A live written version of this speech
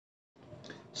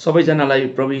सबैजनालाई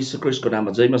प्रभु यीशु ख्रीष्टको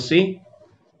नाममा जय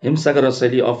मसीह। सागर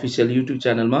रसाइली अफिसियल युट्युब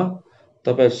च्यानलमा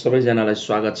तपाईहरु सबैजनालाई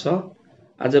स्वागत छ।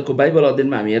 आजको बाइबल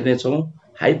अध्ययनमा हामी हेर्नेछौँ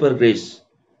हाइपर ग्रेस।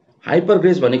 हाइपर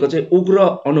ग्रेस भनेको चाहिँ उग्र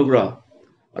अनुग्रह,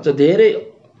 अझ धेरै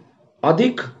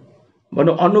अधिक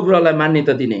भनौँ अनुग्रहलाई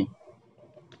मान्यता दिने।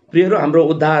 प्रियहरू, हाम्रो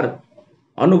उद्धार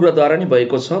अनुग्रहद्वारा नै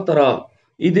भएको छ, तर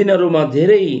यी दिनहरूमा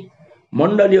धेरै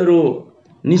मण्डलीहरू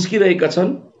निस्किरहेका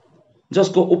छन्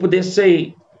जसको उपदेश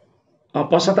चाहिँ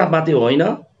पश्चातापमाथि होइन,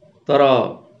 तर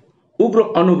उग्र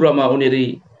अनुग्रहमा उनीहरू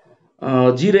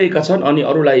जिरहेका छन् अनि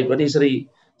अरूलाई पनि यसरी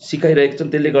सिकाइरहेका छन्।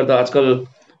 त्यसले गर्दा आजकल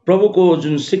प्रभुको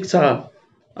जुन शिक्षा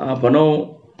भनौँ,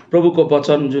 प्रभुको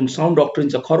वचन जुन साउन्ड डक्ट्रिन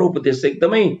छ, खरो उपदेश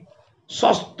एकदमै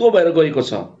सस्तो भएर गएको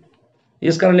छ।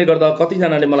 यस कारणले गर्दा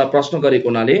कतिजनाले मलाई प्रश्न गरेको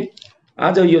हुनाले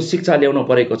आज यो शिक्षा ल्याउन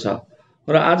परेको छ।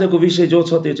 र आजको विषय जो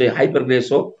छ त्यो चाहिँ हाइपर ग्रेस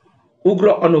हो, उग्र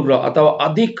अनुग्रह अथवा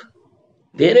अधिक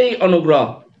धेरै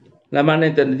अनुग्रहलाई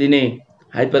मान्यता दिने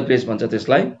हाइपर ग्रेस भन्छ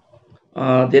त्यसलाई।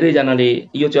 धेरैजनाले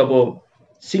यो चाहिँ अब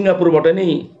सिङ्गापुरबाट नै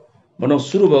भनौँ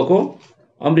सुरु भएको।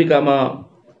 अमेरिकामा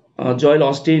जोएल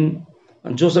अस्टिन,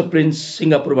 जोसेफ प्रिन्स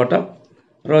सिङ्गापुरबाट,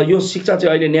 र यो शिक्षा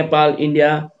चाहिँ अहिले नेपाल, इन्डिया,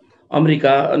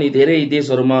 अमेरिका अनि धेरै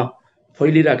देशहरूमा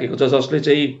फैलिराखेको छ, जसले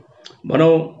चाहिँ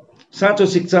भनौँ साँचो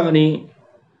शिक्षा अनि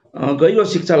गहिरो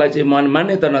शिक्षालाई चाहिँ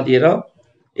मान्यता नदिएर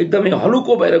एकदमै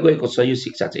हलुको भएर गएको छ यो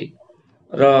शिक्षा चाहिँ।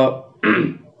 र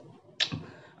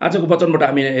आजको वचनबाट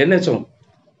हामी हेर्नेछौँ।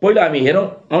 पहिला हामी हेरौँ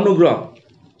अनुग्रह।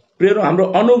 प्रियहरू, हाम्रो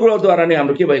अनुग्रहद्वारा नै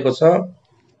हाम्रो के भएको छ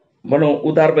भनौँ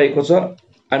उद्धार भएको छ।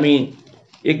 हामी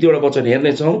एक दुईवटा वचन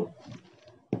हेर्नेछौँ।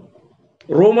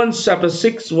 रोमन्स च्याप्टर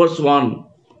 6 वर्स 1,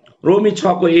 रोमी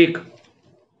 6:1,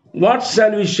 What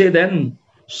shall we say then?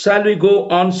 Shall we go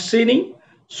on sinning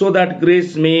so that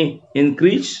grace may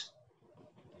increase?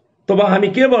 तब हामी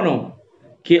के भनौँ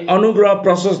कि अनुग्रह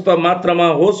प्रशस्त मात्रामा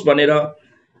होस् भनेर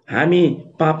हामी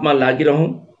पापमा लागिरहौँ?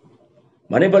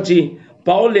 भनेपछि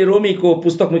पावलले रोमीको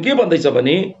पुस्तकमा के भन्दैछ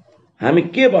भने हामी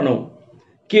के भनौँ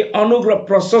कि अनुग्रह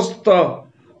प्रशस्त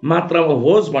मात्रामा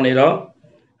होस् भनेर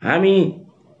हामी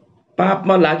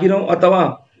पापमा लागिरहौँ, अथवा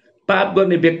पाप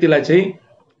गर्ने व्यक्तिलाई चाहिँ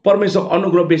परमेश्वर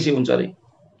अनुग्रह बेसी हुन्छ अरे।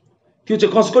 त्यो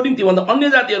चाहिँ कसको निम्ति भन्दा अन्य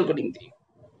जातिहरूको निम्ति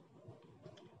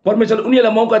परमेश्वरले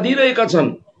उनीहरूलाई मौका दिइरहेका छन्।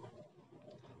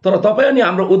 तर तपाईँ अनि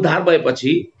हाम्रो उद्धार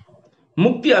भएपछि,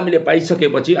 मुक्ति हामीले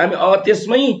पाइसकेपछि हामी अब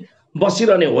त्यसमै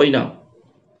बसिरहने होइन।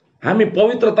 हामी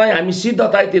पवित्रता, हामी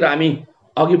सिद्धतातिर हामी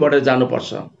अघि बढेर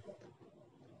जानुपर्छ।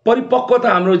 परिपक्वता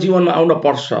हाम्रो जीवनमा आउन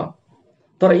पर्छ।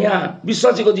 तर यहाँ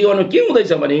विश्वासीको जीवनमा के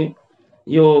हुँदैछ भने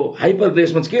यो हाइपर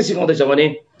ग्रेसमा के सिकाउँदैछ भने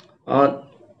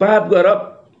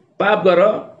पाप गर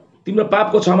तिम्रो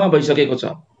पापको क्षमा भइसकेको छ।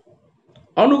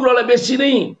 अनुग्रहलाई बेसी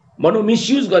नै भनौँ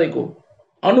मिसयुज गरेको,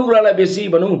 अनुग्रहलाई बेसी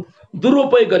भनौँ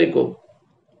दुरुपयोग गरेको।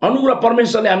 अनुग्रह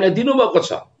परमेश्वरले हामीलाई दिनुभएको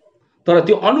छ, तर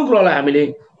त्यो अनुग्रहलाई हामीले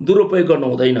दुरुपयोग गर्नु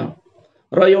हुँदैन।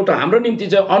 र एउटा हाम्रो निम्ति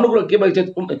चाहिँ अनुग्रह के भएको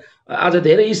छ, आज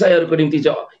धेरै इसाईहरूको निम्ति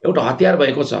चाहिँ एउटा हतियार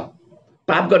भएको छ,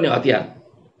 पाप गर्ने हतियार।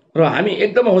 र हामी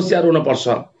एकदम होसियार हुनुपर्छ।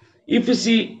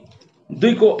 इफिसी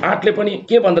 2:8 पनि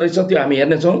के भन्दो रहेछ त्यो हामी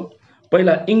हेर्नेछौँ।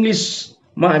 पहिला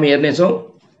इङ्ग्लिसमा हामी हेर्नेछौँ।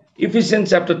 इफिसियन्स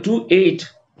chapter 2:8,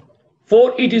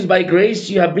 For it is by grace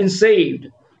you have been saved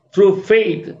through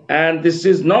faith, and this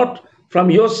is not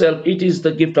from yourself, it is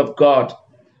the gift of God.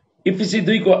 इफिसी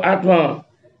 2:8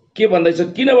 के भन्दैछ,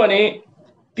 किनभने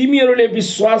तिमीहरूले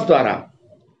विश्वासद्वारा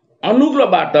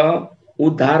अनुग्रहबाट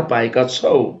उद्धार पाएका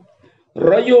छौ,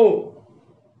 र यो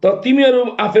त तिमीहरू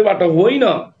आफैबाट होइन,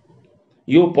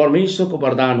 यो परमेश्वरको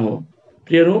वरदान हो।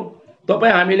 प्रियहरू,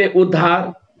 तपाईँ हामीले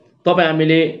उद्धार, तपाईँ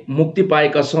हामीले मुक्ति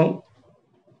पाएका छौँ।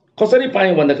 कसरी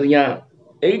पायौँ भन्दाखेरि यहाँ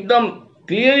एकदम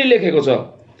क्लियरली लेखेको छ,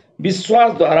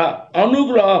 विश्वासद्वारा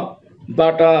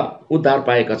अनुग्रहबाट उद्धार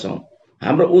पाएका छौँ।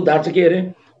 हाम्रो उद्धार चाहिँ के अरे?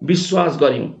 विश्वास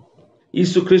गऱ्यौँ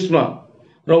यीशु ख्रीष्टमा,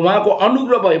 र उहाँको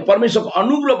अनुग्रह भयो, परमेश्वरको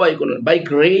अनुग्रह भएको। By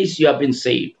grace you have been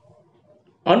save.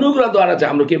 अनुग्रहद्वारा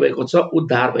चाहिँ हाम्रो के भएको छ?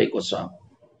 उद्धार भएको छ।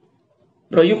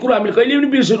 र यो कुरा हामीले कहिले पनि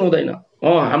बिर्सनु हुँदैन।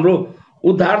 हाम्रो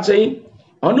उद्धार चाहिँ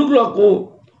अनुग्रहको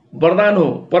वरदान हो,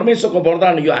 परमेश्वरको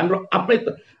वरदान हो। यो हाम्रो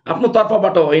आफ्नो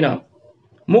तर्फबाट होइन।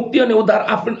 मुक्ति अनि उद्धार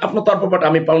आफ्नो तर्फबाट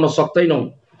हामी पाउन सक्दैनौँ।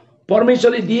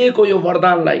 परमेश्वरले दिएको यो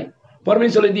वरदानलाई,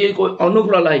 परमेश्वरले दिएको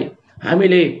अनुग्रहलाई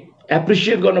हामीले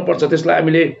एप्रिसिएट गर्नुपर्छ।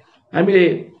 त्यसलाई हामीले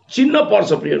चिन्न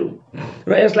पर्छ प्रियहरू,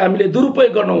 र यसलाई हामीले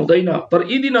दुरुपयोग गर्नु हुँदैन। तर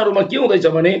यी दिनहरूमा के हुँदैछ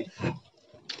भने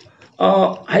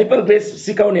हाइपर ग्रेस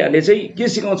सिकाउनेहरूले चाहिँ के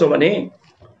सिकाउँछ भने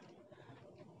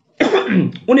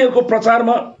उनीहरूको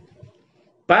प्रचारमा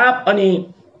पाप अनि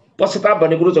पश्चाताप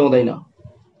भन्ने कुरो चाहिँ हुँदैन।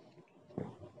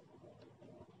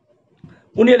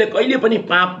 उनीहरूले कहिले पनि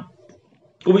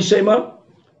पापको विषयमा,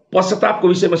 पश्चातापको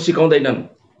विषयमा सिकाउँदैनन्।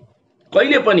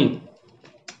 कहिले पनि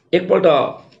एकपल्ट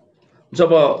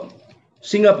जब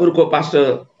सिङ्गापुरको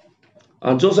पास्टर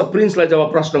जोसेफ प्रिन्सलाई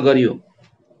जब प्रश्न गरियो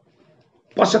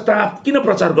पश्चाताप किन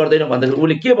प्रचार गर्दैन भन्दाखेरि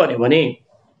उसले के भन्यो भने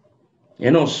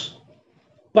हेर्नुहोस्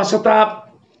पश्चाताप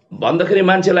भन्दाखेरि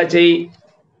मान्छेलाई चाहिँ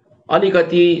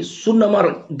अलिकति सुन्नमा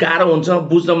गाह्रो हुन्छ,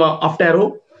 बुझ्नमा अप्ठ्यारो।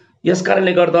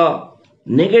 यसकारणले गर्दा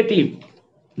नेगेटिभ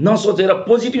नसोचेर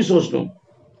पोजिटिभ सोच्नु,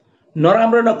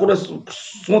 नराम्रो कुरो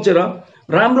सोचेर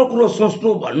राम्रो कुरो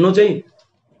सोच्नु भन्नु चाहिँ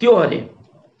त्यो अरे।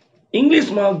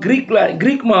 इङ्ग्लिसमा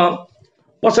ग्रिकमा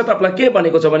पश्चातापलाई के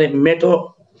भनेको छ भने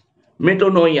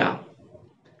मेटोनोइया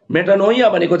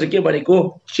भनेको चाहिँ के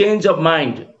भनेको चेन्ज अफ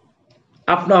माइन्ड,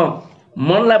 आफ्नो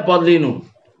मनलाई बदलिनु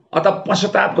अथवा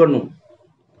पश्चाताप गर्नु,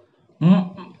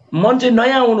 मन चाहिँ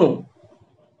नयाँ हुनु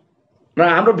र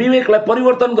हाम्रो विवेकलाई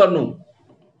परिवर्तन गर्नु,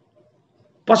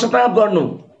 पश्चाताप गर्नु,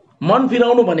 मन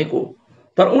फिराउनु भनेको।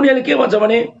 तर उनीहरूले के भन्छ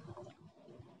भने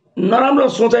नराम्रो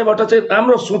सोचाइबाट चाहिँ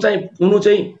राम्रो सोचाइ हुनु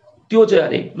चाहिँ त्यो चाहिँ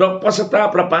अरे। र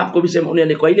पश्चाताप र पापको विषयमा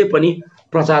उनीहरूले कहिले पनि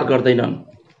प्रचार गर्दैनन्।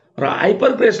 र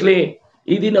हाइपर ग्रेसले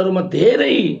यी दिनहरूमा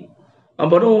धेरै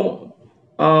भनौँ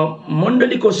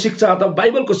मण्डलीको शिक्षा अथवा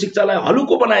बाइबलको शिक्षालाई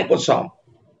हलुको बनाएको छ।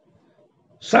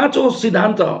 साँचो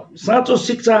सिद्धान्त, साँचो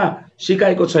शिक्षा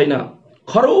सिकाएको छैन,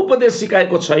 खरो उपदेश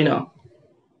सिकाएको छैन।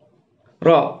 र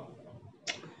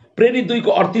प्रेरित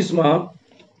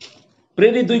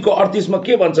 2:38मा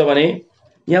के भन्छ भने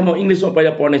यहाँ म इङ्ग्लिसमा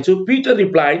पहिला पढ्नेछु। Peter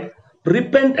replied,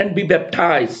 repent and be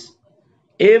ब्याप्टाइज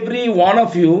every one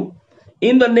of you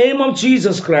in the name of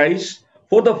Jesus Christ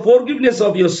for the forgiveness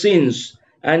of your since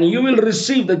and you will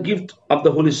receive the gift of the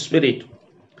Holi spirit.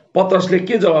 पत्रसले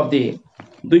के जवाब दिए?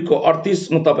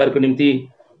 2:38 म तपाईहरुको निम्ति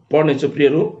पढ्नेछु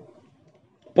प्रियहरू।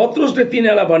 पत्रुसले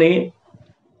तिनीहरूलाई भने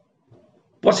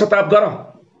पश्चाताप गर।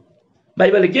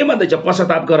 बाइबलले के भन्दैछ?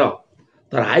 पश्चाताप गर।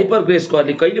 तर हाइपर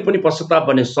ग्रेसकोहरूले कहिले पनि पश्चाताप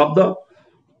भन्ने शब्द,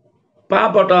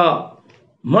 पापबाट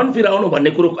मन फिराउनु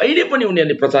भन्ने कुरो कहिले पनि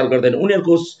उनीहरूले प्रचार गर्दैन।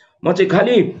 उनीहरूको म चाहिँ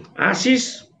खालि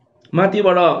आशिष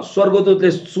माथिबाट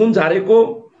स्वर्गदूतले सुन झारेको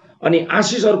अनि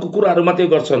आशिषहरूको कुराहरू मात्रै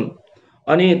गर्छन्।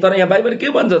 अनि तर यहाँ बाइबल के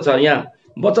भन्छ छ? यहाँ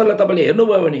बच्चालाई तपाईँले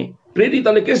हेर्नुभयो भने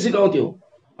प्रेरितले के सिकाउँथ्यो?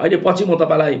 अहिले पछि म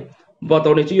तपाईँलाई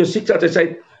बताउने छु। यो शिक्षा चाहिँ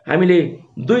सायद हामीले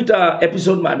 2टा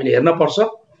एपिसोडमा हामीले हेर्न पर्छ,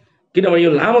 किनभने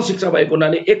यो लामो शिक्षा भएको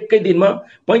हुनाले एकै दिनमा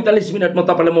 45 मिनटमा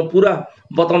तपाईँलाई म पुरा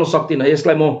बताउन सक्दिनँ।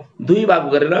 यसलाई म 2 भाग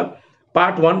गरेर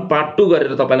पार्ट 1 पार्ट 2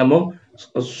 गरेर तपाईँलाई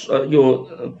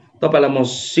म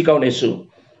सिकाउने छु।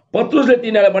 पत्रुसले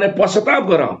तिनीहरूलाई भने पश्चाताप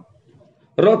गर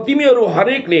र तिमीहरू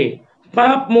हरेकले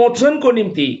पाप मोचनको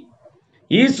निम्ति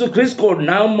यीशु ख्रीष्टको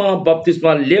नाममा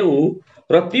बप्तिस्मा ल्याऊ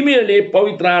र तिमीहरूले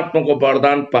पवित्र आत्माको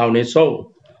वरदान पाउनेछौ।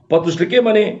 पत्रुसले के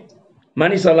भने?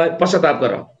 मानिसहरूलाई पश्चाताप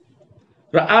गर।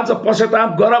 र आज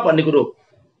पश्चाताप गर भन्ने कुरो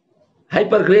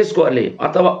हाइपर ग्रेसकोहरूले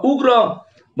अथवा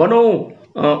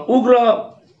उग्र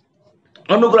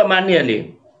अनुग्रह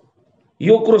मान्नेहरूले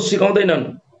यो कुरो सिकाउँदैनन्।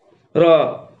 र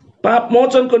पाप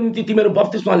मोचनको निम्ति तिमीहरू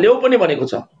बप्तिस्मा ल्याऊ पनि भनेको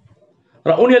छ।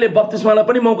 र उनीहरूले बप्तिस्मालाई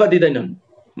पनि मौका दिँदैनन्,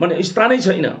 भने स्थानै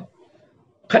छैन।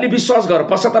 खालि विश्वास गर,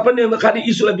 पश्चाताप पनि खालि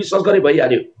यीशुलाई विश्वास गरे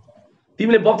भइहाल्यो,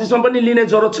 तिमीले बप्तिस्मा पनि लिने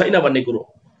जरुरत छैन भन्ने कुरो।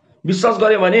 विश्वास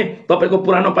गरे भने तपाईको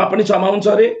पुरानो पाप पनि क्षमा हुन्छ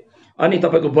अरे, अनि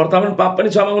तपाईको वर्तमान पाप पनि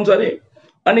क्षमा हुन्छ अरे,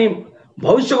 अनि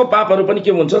भविष्यको पापहरू पनि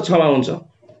के हुन्छ? क्षमा हुन्छ।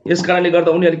 यसकारणले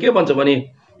गर्दा उनीहरूले के भन्छ भने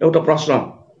एउटा प्रश्न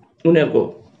उनीहरूको,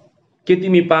 के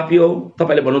तिमी पापी हौ?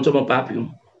 तपाईले भन्नुहुन्छ म पापी हुँ।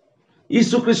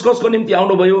 यीशु ख्रीष्ट कसको निम्ति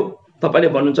आउनुभयो? तपाईले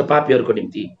भन्नुहुन्छ पापीहरूको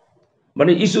निम्ति।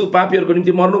 भने यीशु पापीहरूको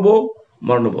निम्ति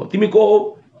मर्नुभयो। तिमी को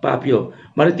हो? पापी हो।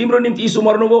 भने तिम्रो निम्ति यीशु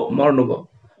मर्नुभयो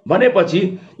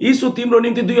भनेपछि यीशु तिम्रो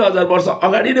निम्ति 2000 वर्ष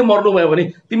अगाडि नै मर्नुभयो भने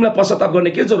तिमीलाई पश्चाताप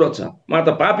गर्ने के जरुरत छ? उहाँ त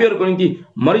पापीहरूको निम्ति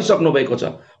मरिसक्नु भएको छ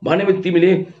भनेपछि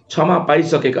तिमीले क्षमा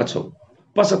पाइसकेका छौ,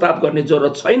 पश्चाताप गर्ने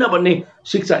जरुरत छैन भन्ने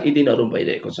शिक्षा यी दिनहरू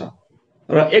भइरहेको छ।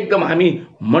 र एकदम हामी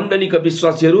मण्डलीका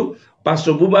विश्वासीहरू,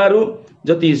 पास्टर बुबाहरू,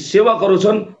 जति सेवकहरू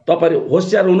छन्, तपाईहरु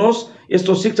होशियार हुनुहोस्,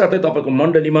 यस्तो शिक्षा चाहिँ तपाईको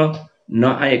मण्डलीमा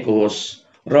नआएको होस्।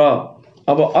 र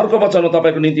अब अर्को वचन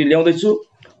तपाईको निम्ति ल्याउँदैछु।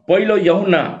 पहिलो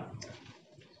यूहन्ना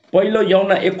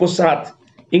 1:7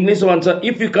 इङ्ग्लिसमा भन्छ,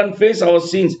 if you confess our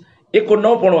since,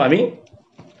 1:9 पढौँ हामी।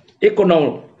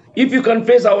 1:9, if you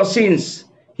confess our since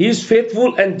he is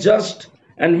faithful and just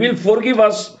and will forgive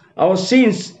us our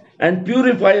since and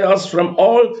purify us from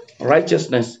all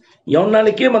righteousness.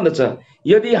 यूहन्नाले के भन्दछ?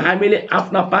 यदि हामीले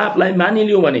आफ्ना पापलाई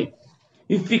मानिलियौँ भने,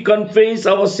 if you confess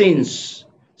our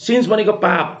since भनेको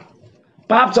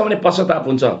पाप छ भने पश्चाताप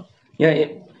हुन्छ। यहाँ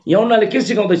यूहन्नाले के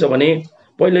सिकाउँदैछ भने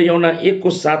पहिलो यूहन्ना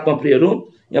 1:7 प्रियहरू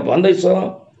यहाँ भन्दैछ,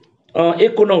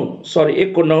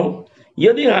 1:9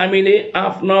 यदि हामीले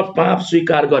आफ्नो पाप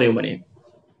स्वीकार गर्यौं भने,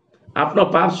 आफ्नो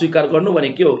पाप स्वीकार गर्नु भने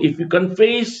के हो? If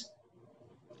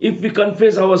you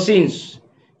confess our since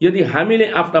यदि हामीले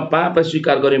आफ्ना पापलाई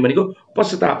स्वीकार गर्यौं भनेको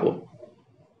पश्चाताप हो।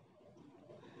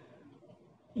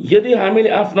 यदि हामीले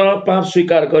आफ्ना पाप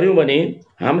स्वीकार गर्यौं भने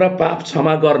हाम्रा पाप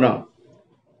क्षमा गर्न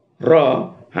र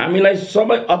हामीलाई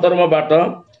सबै अधर्मबाट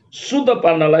शुद्ध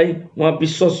पार्नलाई उहाँ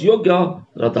विश्वासयोग्य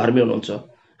र धर्मी हुनुहुन्छ।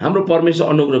 हाम्रो परमेश्वर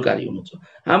अनुग्रहकारी हुनुहुन्छ,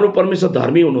 हाम्रो परमेश्वर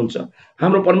धर्मी हुनुहुन्छ,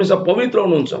 हाम्रो परमेश्वर पवित्र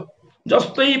हुनुहुन्छ।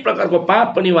 जस्तै प्रकारको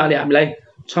पाप पनि उहाँले हामीलाई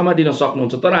क्षमा दिन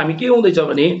सक्नुहुन्छ। तर हामी के हुँदैछ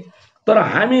भने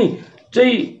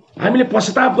हामीले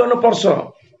पश्चाताप गर्नुपर्छ।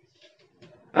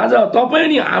 आज तपाईँ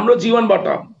नि हाम्रो जीवनबाट,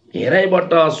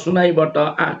 हेराइबाट, सुनाइबाट,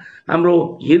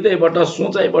 हाम्रो हृदयबाट,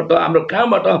 सोचाइबाट, हाम्रो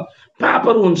कामबाट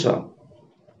पापहरू हुन्छ।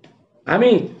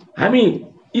 हामी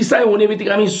ईसाई हुने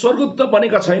बित्तिकै हामी स्वर्गदूत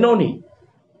बनेका छैनौं नि।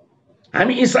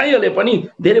 हामी ईसाईहरूले पनि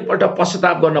धेरैपल्ट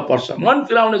पश्चाताप गर्न पर्छ, मन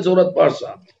फिराउने जरुरत पर्छ।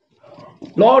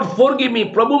 लर्ड फॉरगिव मी,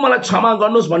 प्रभु मलाई क्षमा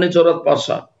गर्नुहोस् भन्ने जरुरत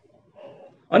पर्छ।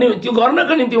 अनि त्यो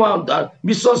गर्नका निम्ति उहाँ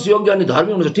विश्वास योग्य अनि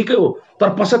धर्मी हुनुहुन्छ, ठिकै हो। तर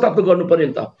पश्चाताप त गर्नु पर्यो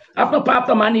नि त, आफ्नो पाप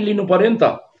त मानिलिनु पर्यो नि त।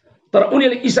 तर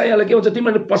उनीहरूले ईसाईहरूलाई के भन्छ,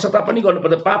 तिमीहरूले पश्चाताप पनि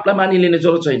गर्नुपर्छ, पापलाई मानिलिने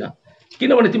जरुरत छैन।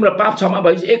 किनभने तिम्रो पाप क्षमा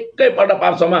भएपछि एकैपल्ट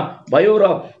पाप क्षमा भयो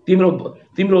र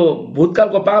तिम्रो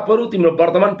भूतकालको पापहरू, तिम्रो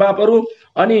वर्तमान पापहरू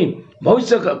अनि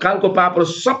भविष्य कालको पापहरू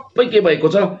सबै के भएको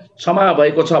छ, क्षमा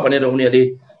भएको छ भनेर उनीहरूले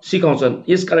सिकाउँछन्।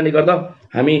 यसकारणले गर्दा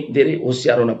हामी धेरै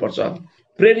होशियार हुन पर्छ।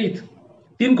 प्रेरित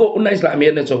 3:19 लाई हामी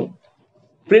हेर्नेछौँ।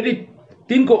 प्रेरित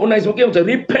 3:19 मा के हुन्छ,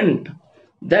 repent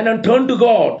then and turn to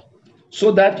God so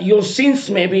that your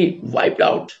sins may be wiped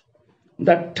out,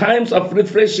 that times of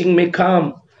refreshing may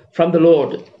come from the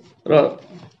Lord. र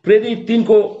प्रेरित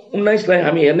 3:19 लाई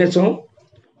हामी हेर्नेछौँ।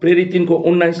 प्रेरित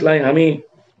 3:19 लाई हामी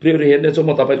प्रियहरू हेर्नेछौँ।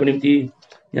 म तपाईको निम्ति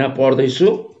यहाँ पढ्दैछु।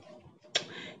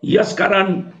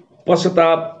 यसकारण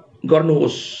पश्चाताप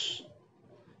गर्नुहोस्,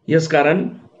 यसकारण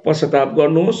पश्चाताप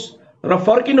गर्नुहोस् र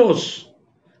फर्किनुहोस्।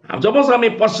 जबसम्म हामी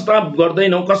पश्चाताप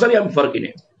गर्दैनौँ, कसरी हामी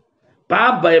फर्किने?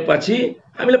 पाप भएपछि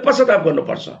हामीले पश्चाताप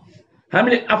गर्नुपर्छ।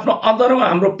 हामीले आफ्नो अधर्म,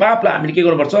 हाम्रो पापलाई हामीले के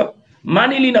गर्नुपर्छ,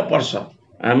 मानिलिन पर्छ।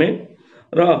 आमेन।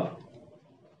 र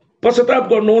पश्चाताप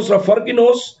गर्नुहोस् र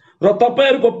फर्किनुहोस् र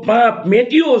तपाईहरुको पाप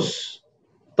मेटियोस्।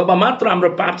 तब मात्र हाम्रो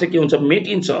पाप चाहिँ के हुन्छ,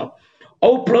 मेटिन्छ।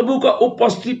 औ प्रभुको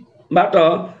उपस्थितिबाट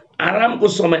आरामको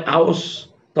समय आओस्।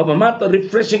 तब मात्र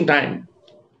रिफ्रेशिङ टाइम,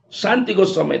 शान्तिको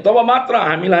समय, तब मात्र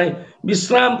हामीलाई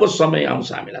विश्रामको समय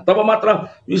आउँछ। हामीलाई तब मात्र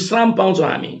विश्राम पाउँछौँ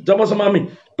हामी। जबसम्म हामी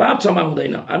पाप क्षमा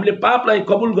हुँदैन, हामीले पापलाई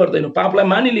कबुल गर्दैनौँ, पापलाई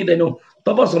मानिलिँदैनौँ,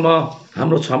 तबसम्म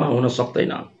हाम्रो क्षमा हुन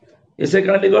सक्दैन। यसै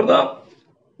कारणले गर्दा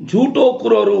झुटो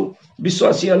कुरोहरू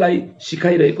विश्वासीहरूलाई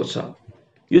सिकाइरहेको छ।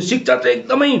 यो शिक्षा चाहिँ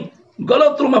एकदमै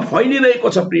गलत रूपमा फैलिरहेको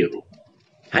छ प्रियहरू।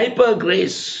 हाइपर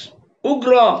ग्रेस,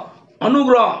 उग्र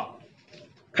अनुग्रह,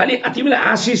 खाली तिमीलाई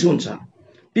आशिष हुन्छ,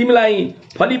 तिमीलाई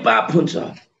फलिपाप हुन्छ,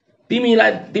 तिमी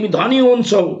धनी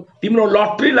हुन्छौ, तिम्रो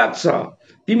लटरी लाग्छ,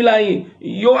 तिमीलाई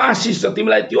यो आशिष छ,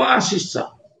 तिमीलाई त्यो आशिष छ।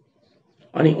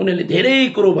 अनि उनीहरूले धेरै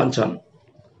कुरो भन्छन्,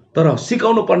 तर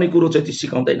सिकाउनु पर्ने कुरो चाहिँ ती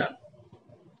सिकाउँदैनन्।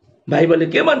 बाइबलले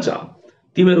के भन्छ,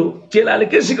 तिमीहरू चेलाले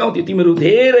के सिकाउँथ्यो, तिमीहरू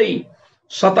धेरै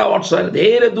सतावट सहेर,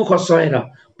 धेरै दुःख सहेर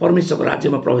परमेश्वरको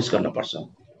राज्यमा प्रवेश गर्न पर्छ।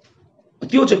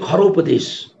 त्यो चाहिँ खरो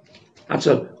उपदेश।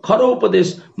 आजकल खरो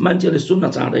उपदेश मान्छेले सुन्न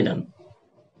चाहँदैनन्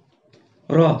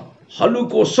र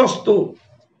हलुको सस्तो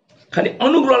खाली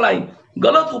अनुग्रहलाई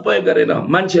गलत उपयोग गरेर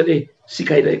मान्छेले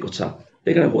सिकाइरहेको छ।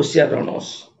 त्यही कारण होशियार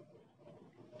रहनुहोस्।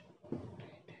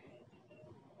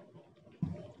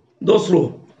 दोस्रो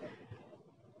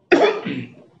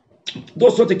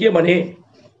चाहिँ के भने,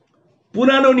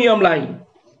 पुरानो नियमलाई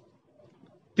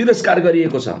तिरस्कार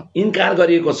गरिएको छ, इन्कार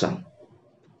गरिएको छ।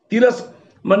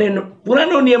 माने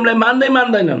पुरानो नियमलाई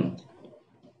मान्दैनन्।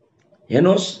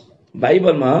 हेर्नुहोस्,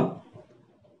 बाइबलमा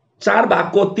 4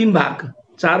 भागको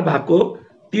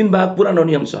 3 भाग पुरानो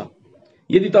नियम छ।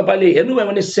 यदि तपाईले हेर्नुभयो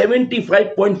भने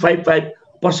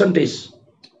 75.55%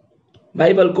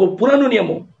 बाइबलको पुरानो नियम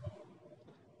हो।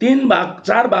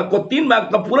 4 भागको 3 भाग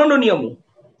त पुरानो नियम हो।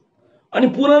 अनि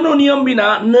पुरानो नियम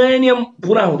बिना नयाँ नियम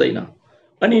पूरा हुँदैन,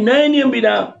 अनि नयाँ नियम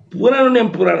बिना पुरानो नियम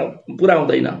पूरा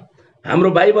हुँदैन।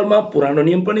 हाम्रो बाइबलमा पुरानो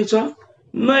नियम पनि छ,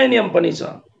 नयाँ नियम पनि छ।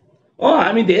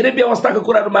 हामी धेरै व्यवस्थाको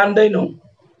कुराहरू मान्दैनौँ।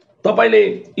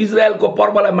 तपाईले इजरायलको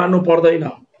पर्वलाई मान्नु पर्दैन।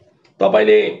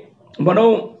 तपाईले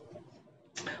भनौं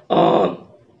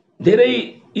धेरै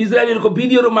इजरायलीहरूको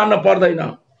विधिहरू मान्न पर्दैन,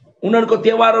 उनीहरूको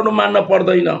त्योहारहरू मान्न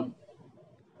पर्दैन।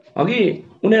 अघि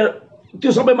उनीहरू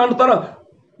त्यो सबै मान्नु, तर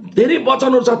धेरै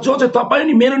वचनहरू छ जो चाहिँ तपाईँ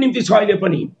नि मेरो निम्ति छ अहिले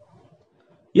पनि।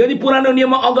 यदि पुरानो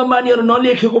नियममा अगमबानीहरू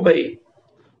नलेखेको भए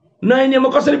नयाँ नियममा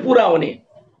कसरी पूरा हुने?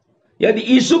 यदि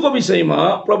यीशुको विषयमा,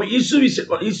 प्रभु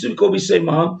यीशुको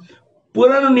विषयमा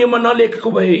पुरानो नियममा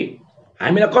नलेखेको भए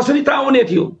हामीलाई कसरी थाहा हुने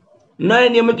थियो नयाँ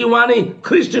नियममा कि उहाँ नै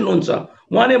ख्रिस्ट हुनुहुन्छ,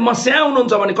 उहाँले मस्या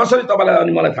हुनुहुन्छ भने कसरी तपाईलाई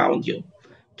अनि मलाई थाहा हुन्थ्यो,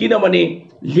 किनभने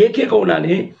लेखेको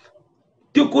हुनाले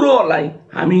त्यो कुरोहरूलाई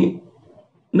हामी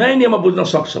नयाँ नियममा बुझ्न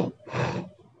सक्छौं।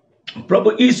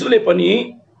 प्रभु यीशुले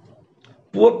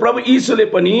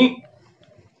पनि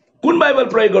कुन बाइबल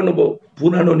प्रयोग गर्नुभयो?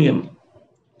 पुरानो नियम।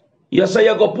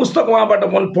 यशायाको पुस्तक उहाँबाट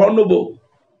पढ्नुभयो।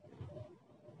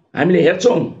 हामीले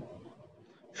हेर्छौं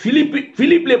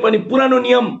फिलिपले पनि पुरानो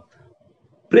नियम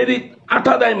प्रेरित 8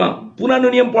 अध्यायमा पुरानो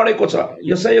नियम पढेको छ,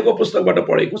 यशायाको पुस्तकबाट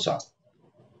पढेको छ।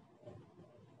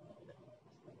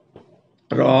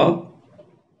 र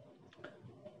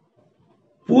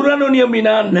पुरानो नियम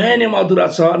बिना नयाँ नियम अधुरा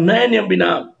छ, नयाँ नियम बिना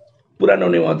पुरानो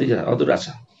नियम अधुरा छ।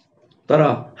 तर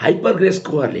हाइपर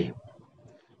ग्रेसकोहरूले,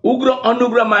 उग्र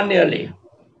अनुग्रह मान्नेहरूले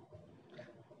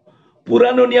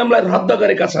पुरानो नियमलाई रद्द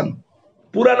गरेका छन्,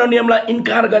 पुरानो नियमलाई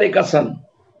इन्कार गरेका छन्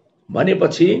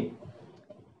भनेपछि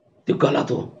त्यो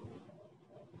गलत हो।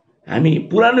 हामी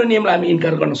पुरानो नियमलाई हामी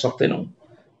इन्कार गर्न सक्दैनौं,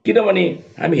 किनभने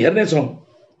हामी हेर्नेछौं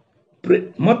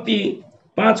मत्ती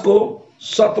 5 को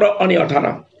 17 अनि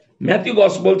 18, Matthew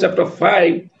Gospel chapter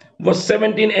 5 verse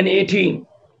 17 and 18,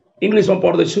 इंग्लिशमा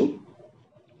पढ्दैछु।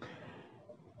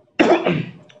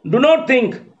 Do not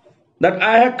think that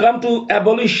I have come to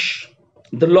abolish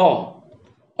the law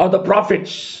or the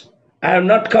prophets. I have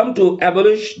not come to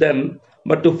abolish them,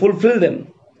 but to fulfill them.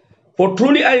 For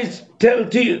truly I tell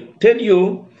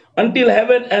you, until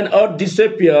heaven and earth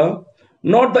disappear,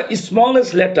 not the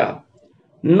smallest letter,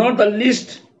 not the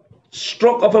least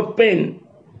stroke of a pen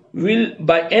will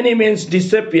by any means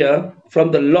disappear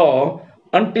from the law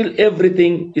until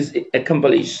everything is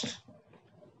accomplished.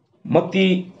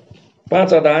 Matthew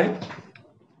 5 अध्याय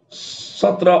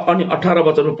 17 अनि 18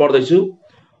 वचनमा पढ्दैछु।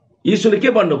 यीशुले के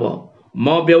भन्नुभयो? म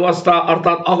व्यवस्था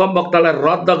अर्थात अगमवक्तालाई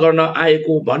रद्द गर्न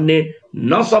आएको भन्ने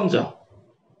नसम्झ।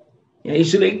 यहाँ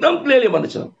यीशुले एकदम क्लियरली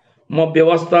भन्दैछ, म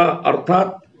व्यवस्था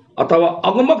अर्थात अथवा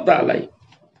अगमवक्तालाई,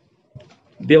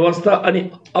 व्यवस्था अनि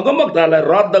अगमवक्तालाई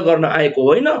रद्द गर्न आएको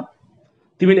होइन।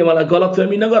 तिमीले मलाई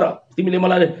गलतफहमी नगर, तिमीले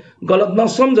मलाई गलत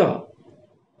नसम्झ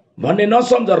भन्ने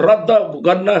नसम्झ। रद्द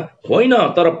गर्न होइन,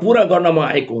 तर पूरा गर्न म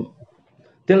आएको हुँ।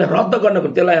 त्यसलाई रद्द गर्नको,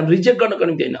 त्यसलाई रिजेक्ट गर्नको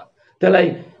निम्ति होइन,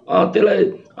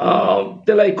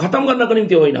 त्यसलाई खत्म गर्नको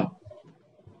निम्ति होइन,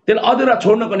 त्यसलाई अधुरा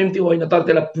छोड्नको निम्ति होइन, तर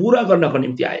त्यसलाई पूरा गर्नको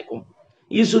निम्ति आएको।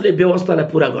 यीशुले व्यवस्थालाई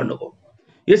पूरा गर्नुभयो।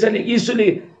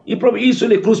 यसैले प्रभु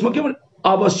यीशुले क्रुसमा के भन्नु?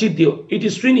 अब सिद्धियो, इट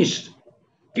इज फिनिश्ड।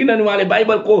 किनभने उहाँले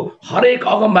बाइबलको हरेक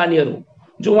अगमबानीहरू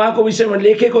जो उहाँको विषयमा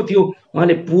लेखेको थियो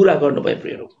उहाँले पूरा गर्नुभयो।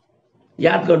 प्रियहरू,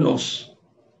 याद गर्नुहोस्,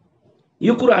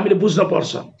 यो कुरा हामीले बुझ्न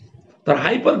पर्छ। तर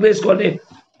हाइपर ग्रेसकोले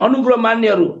अनुग्रह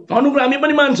मान्नेहरू, अनुग्रह हामी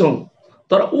पनि मान्छौं,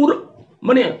 तर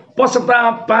माने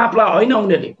पश्चाताप पापलाई होइन,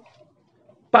 उनीहरूले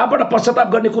पापबाट पश्चाताप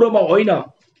गर्ने कुरोमा होइन।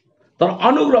 तर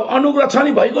अनुग्रह छ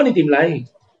नि, भइगयो नि तिमीलाई,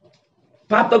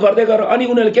 पाप त गर्दै गर। अनि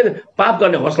उनीहरूले के पाप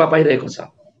गर्ने हौसला पाइरहेको छ।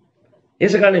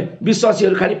 यसैकारणले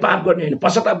विश्वासीहरू खालि पाप गर्ने होइन,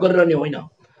 पश्चाताप गरिरहने होइन,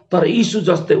 तर यीशु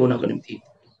जस्तै हुनको निम्ति,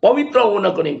 पवित्र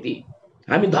हुनको निम्ति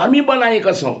हामी धर्मी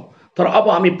बनाएका छौं। तर अब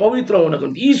हामी पवित्र हुनको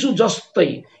निम्ति यीशु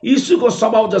जस्तै, यीशुको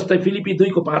स्वभाव जस्तै फिलिपी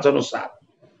 2 को 5 अनुसार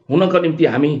हुनको निम्ति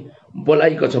हामी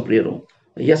बोलाइएका छौं। प्रियहरू,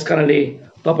 यसकारणले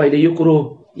तपाईले यो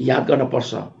कुरो याद गर्न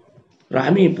पर्छ। र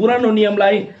हामी पुरानो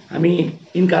नियमलाई हामी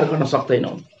इन्कार गर्न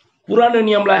सक्दैनौं, पुरानो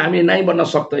नियमलाई हामी नाइ बन्न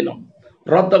सक्दैनौं,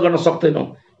 रद्द गर्न सक्दैनौं।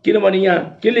 किनभने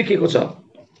यहाँ के लेखेको छ?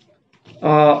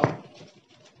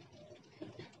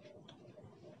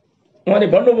 उहाँले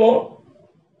भन्नुभयो,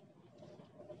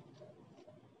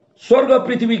 स्वर्ग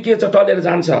पृथ्वी के छ, टलेर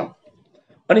जान्छ,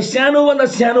 अनि सानोभन्दा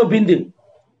सानो बिन्दु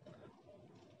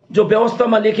जो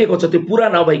व्यवस्थामा लेखेको छ त्यो पूरा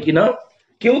नभइकिन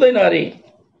के हुँदैन अरे?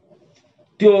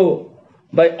 त्यो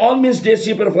by all means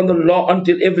disappear from the law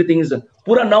until everything is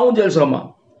पूरा नहुन्जेलसम्म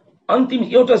अन्तिम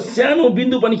एउटा सानो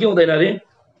बिन्दु पनि के हुँदैन अरे?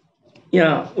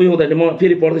 यहाँ उयो हुँदैन। म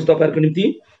फेरि पढ्दैछु तपाईहरुको निम्ति।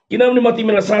 किनभने म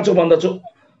तिमीलाई साँचो भन्दछु,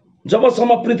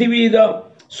 जबसम्म पृथ्वी र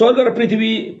स्वर्ग र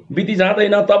पृथ्वी बिति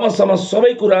जाँदैन तबसम्म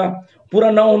सबै कुरा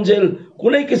पूरा नहुन्जेल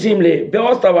कुनै किसिमले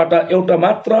व्यवस्थाबाट एउटा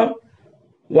मात्र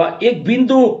वा एक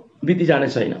बिन्दु बिति जाने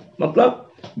छैन।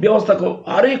 मतलब व्यवस्थाको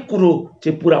हरेक कुरो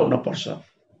चाहिँ पूरा हुन पर्छ।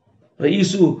 र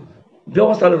यीशु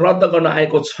व्यवस्थालाई रद्द गर्न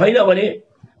आएको छैन भने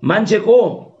मान्छेको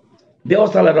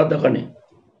व्यवस्थालाई रद्द गर्ने,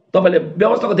 तपाईले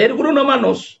व्यवस्थाको धेरै कुरो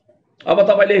नमान्नुहोस्। अब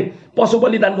तपाईले पशु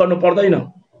बलिदान गर्नु पर्दैन,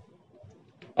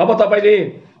 अब तपाईले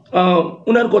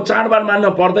उनीहरुको चाडबाड मान्न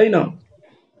पर्दैन,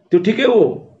 त्यो ठिकै हो।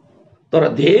 तर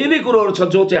धेरै कुरोहरु छ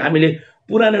जो चाहिँ हामीले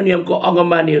पुरानो नियमको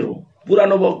अगमबानीहरु,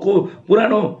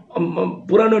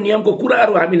 पुरानो नियमको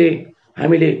कुराहरु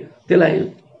हामीले त्यसलाई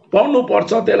पढ्नु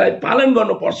पर्छ, त्यसलाई पालन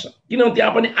गर्नु पर्छ। किनभने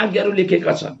त्यहाँ पनि आज्ञाहरु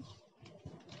लेखेका छन्।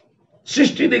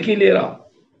 सृष्टिदेखि लिएर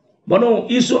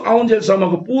भनौं यीशु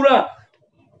आउन्जेलसम्मको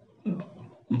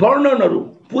वर्णनहरू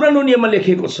पुरानो नियममा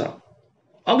लेखिएको छ,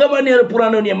 अगमबाणीहरू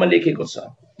पुरानो नियममा लेखिएको छ,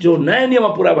 जो नयाँ नियममा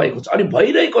पुरा भएको छ अनि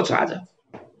भइरहेको छ। आज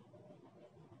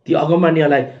ती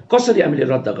अगमबाणीलाई कसरी हामीले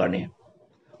रद्द गर्ने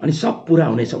अनि सब पुरा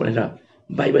हुनेछ भनेर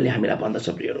बाइबलले हामीलाई भन्दछ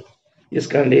प्रियहरू।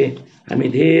 यसकारणले हामी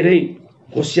धेरै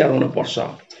होशियार हुन पर्छ।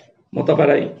 म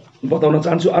तपाईलाई बताउन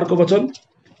चाहन्छु अर्को वचन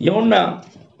यूहन्ना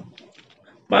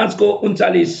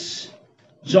 5:39,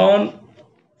 जन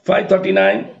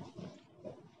 5:39,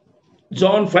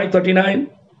 जन 5:39।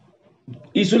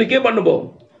 यीशुले के भन्नुभयो?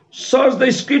 Search the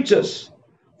scriptures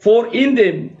for in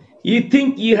them you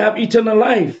think you have eternal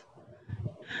life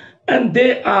and they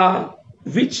are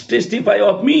which testify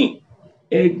of me.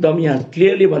 एकदम यहाँ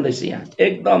क्लियरली भन्दैछ, यहाँ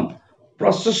एकदम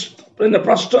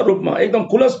प्रष्ट रूपमा, एकदम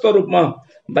खुलस्त रूपमा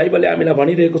बाइबलले हामीलाई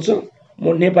भनिरहेको छ।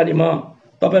 म नेपालीमा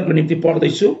तपाईहरुको निम्ति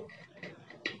पढ्दैछु।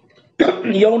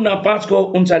 यूहन्ना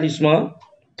 5:39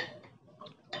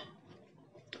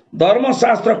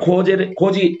 धर्मशास्त्र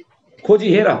खोजी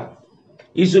हेर।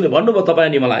 यीशुले भन्नुभयो तपाईँ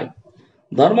अनि मलाई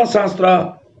धर्मशास्त्र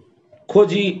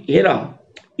खोजी हेर।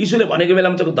 यीशुले भनेको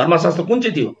बेलामा चाहिँ धर्मशास्त्र कुन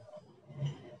चाहिँ थियो?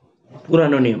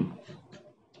 पुरानो नियम।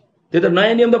 त्यो त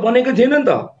नयाँ नियम त बनेको थिएन नि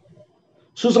त,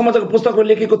 सुसमाचारको पुस्तकमा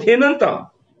लेखेको थिएन नि त।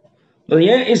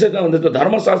 यहाँ यसैका भन्दा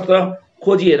धर्मशास्त्र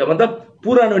खोजी हेर भन्दा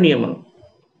पुरानो नियम हो।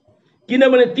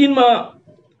 किनभने तिनमा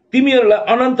तिमीहरूलाई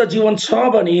अनन्त जीवन छ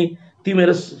भने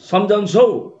तिमीहरू सम्झन्छौ,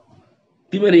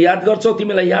 तिमीहरू याद गर्छौ,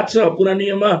 तिमीलाई याद छ पुरानो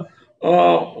नियममा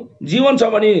जीवन छ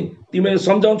भने तिमीहरू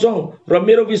सम्झाउँछौ र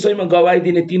मेरो विषयमा गवाही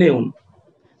दिने तिनै हुन्।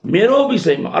 मेरो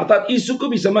विषयमा अर्थात् यीशुको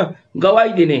विषयमा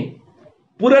गवाही दिने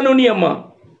पुरानो नियममा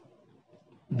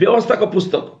व्यवस्थाको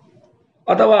पुस्तक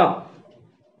अथवा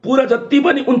पूरा जति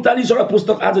पनि 39वटा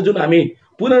पुस्तक आज जुन हामी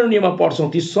पुरानो नियममा पढ्छौं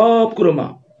ती सब कुरोमा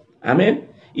हामी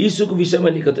यीशुको विषयमा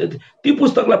लेखेको छ। ती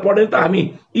पुस्तकलाई पढेर त हामी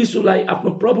यीशुलाई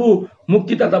आफ्नो प्रभु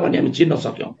मुक्तिदाता भन्ने हामी चिन्न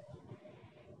सक्यौं।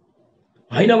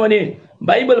 हैन भने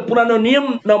बाइबल पुरानो नियम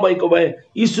नभएको भए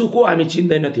यीशुको हामी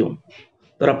चिन्दैनथ्यौं।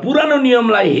 तर पुरानो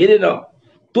नियमलाई हेरेर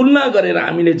तुलना गरेर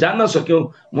हामीले जान्न सक्यौं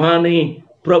उहाँ नै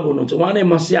प्रभु हुनुहुन्छ, उहाँ नै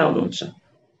मसीहा हुनुहुन्छ,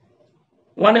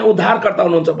 उहाँ नै उद्धारकर्ता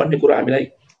हुनुहुन्छ भन्ने कुरा हामीलाई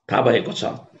थाहा भएको छ।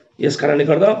 यसकारणले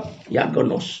गर्दा याद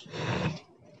गर्नुहोस्।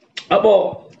 अब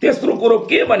तेस्रो कुरो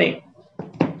के भने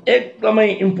एकदमै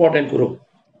इम्पोर्टेन्ट कुरो,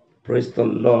 प्रेज द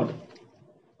लर्ड।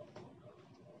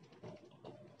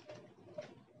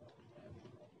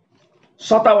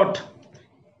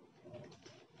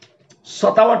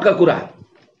 सतावटका कुरा,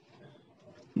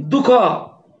 दुःख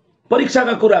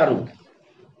परीक्षाका कुराहरू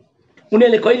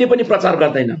उनीहरूले कहिले पनि प्रचार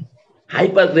गर्दैनन्।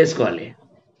 हाइपर ग्रेसकोहरूले,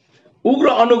 उग्र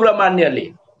अनुग्रह मान्नेहरूले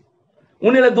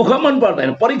उनीहरूलाई दुःख मन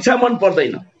पर्दैन, परीक्षा मन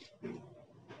पर्दैन।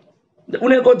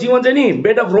 उनीहरूको जीवन चाहिँ नि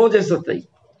बेड अफ रोजेस जस्तै,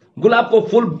 गुलाबको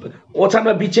फूल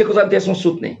ओछानमा बिछेको छ त्यसमा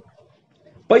सुत्ने,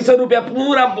 पैसा रुपियाँ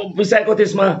पुरा बिसाएको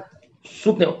त्यसमा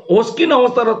सुत्ने, होस् कि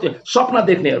नहोस् तर त्यो सपना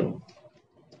देख्नेहरू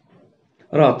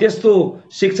र त्यस्तो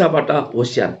शिक्षाबाट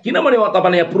होशियार। किनभने म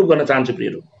तपाईलाई यहाँ प्रुभ गर्न चाहन्छु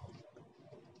प्रियहरू,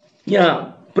 यहाँ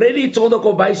प्रेरित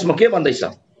 14:22 मा के भन्दैछ?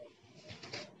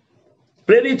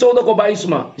 प्रेरित 14:22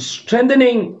 मा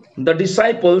strengthening the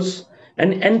disciples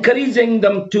and encouraging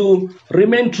them to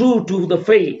remain true to the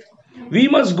faith. We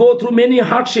must go through many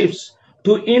hardships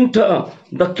to enter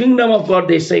the kingdom of God,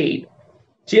 they said.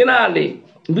 चेलाहरूले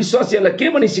विश्वासीहरूलाई के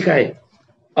पनि सिकाए?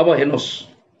 अब हेर्नुहोस्,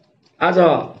 आज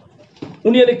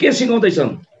उनीहरूले के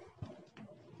सिकाउँदैछन्?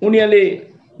 उनीहरूले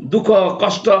दुःख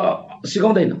कष्ट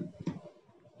सिकाउँदैन।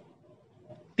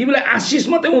 तिमीलाई आशिष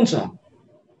मात्रै हुन्छ,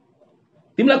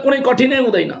 तिमीलाई कुनै कठिनाइ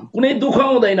हुँदैन, कुनै दुःख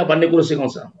हुँदैन भन्ने कुरो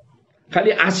सिकाउँछ।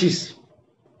 खाली आशिष,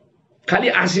 खाली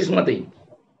आशिष मात्रै।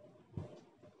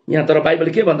 यहाँ तर बाइबल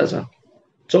के भन्दछ?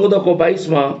 14:22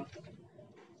 मा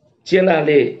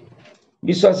चेलाले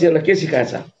विश्वासीहरूलाई के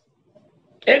सिकाएछ?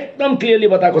 एकदम क्लियरली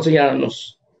बताएको छ। यहाँ हेर्नुहोस्,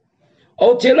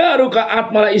 औ चेलाहरूका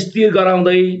आत्मालाई स्थिर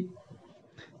गराउँदै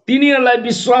तिनीहरूलाई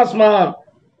विश्वासमा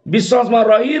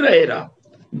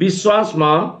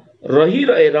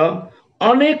रहिरहेर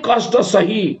अनेक कष्ट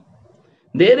सही,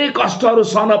 धेरै कष्टहरू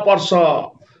सहन पर्छ,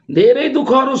 धेरै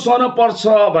दुःखहरू सहन पर्छ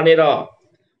भनेर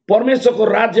परमेश्वरको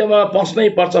राज्यमा पस्नै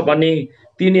पर्छ भन्ने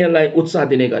तिनीहरूलाई उत्साह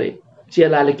दिने गरे।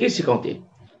 चेलाले के सिकाउँथे?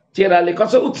 चेलाले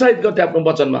कसरी उत्साहित गर्थे आफ्नो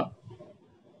वचनमा?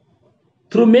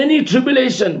 Through many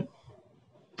ट्रिबुलेसन,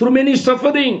 through many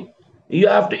suffering you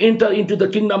have to enter into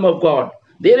the kingdom of God.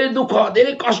 धेरै दुःख,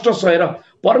 धेरै कष्ट सहेर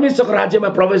परमेश्वरको राज्यमा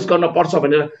प्रवेश गर्न पर्छ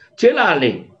भनेर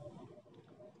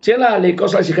चेलाहरूले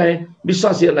कसलाई सिकाए?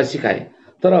 विश्वासीहरूलाई सिकाए।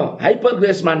 तर हाइपर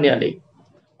ग्रेस मान्नेहरूले,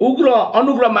 उग्र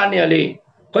अनुग्रह मान्नेहरूले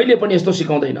कहिले पनि यस्तो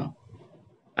सिकाउँदैन।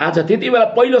 आज त्यति बेला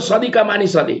पहिलो सदीका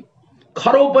मानिसहरूले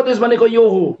खरो उपदेश भनेको यो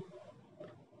हो।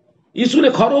 यीशुले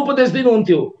खरो उपदेश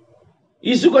दिनुहुन्थ्यो,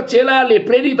 यीशुको चेलाले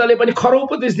प्रेरितले पनि खरो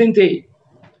उपदेश दिन्थे।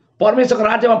 परमेश्वरको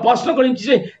राज्यमा पस्नको निम्ति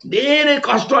चाहिँ धेरै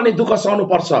कष्ट अनि दुःख सहनु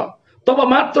पर्छ, तब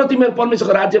मात्र तिमीहरू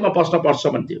परमेश्वरको राज्यमा पस्न पर्छ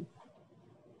भन्थ्यो।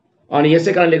 अनि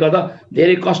यसै कारणले गर्दा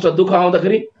धेरै कष्ट दुःख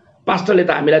आउँदाखेरि पास्टरले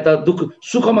त हामीलाई त दुःख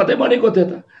सुख मात्रै बनेको थियो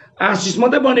त, आशिष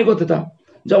मात्रै बनेको थियो त।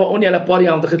 जब उनीहरूलाई परि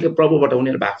आउँदाखेरि प्रभुबाट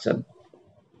उनीहरू भाग्छन्,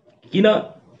 किन?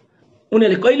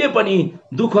 उनीहरूले कहिले पनि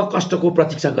दुःख कष्टको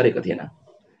प्रतीक्षा गरेको थिएन,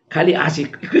 खालि आशिष।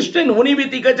 क्रिस्चियन हुने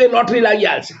बित्तिकै चाहिँ लटरी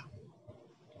लागिहाल्छ,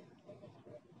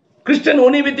 क्रिस्चियन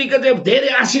हुने बित्तिकै चाहिँ धेरै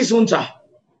आशिष हुन्छ,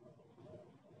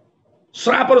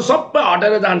 श्रापहरू सबै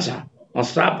हटेर जान्छ।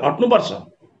 श्राप हट्नुपर्छ,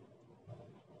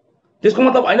 त्यसको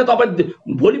मतलब होइन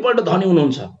तपाईँ भोलिपल्ट धनी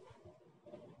हुनुहुन्छ।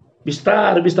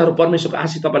 बिस्तारै बिस्तारै परमेश्वरको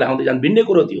आशिष तपाईँलाई आउँदै जान्छ, भिन्नै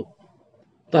कुरो थियो।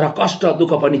 तर कष्ट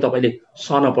दुःख पनि तपाईँले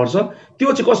सहन पर्छ।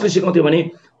 त्यो चाहिँ कसले सिकाउँथ्यो भने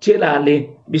चेलाहरूले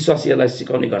विश्वासीहरूलाई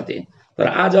सिकाउने गर्थे। तर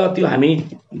आज त्यो हामी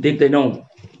देख्दैनौँ।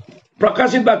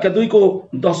 प्रकाशित वाक्य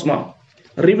 2:10 मा,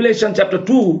 रिभलेसन च्याप्टर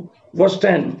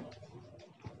 2:10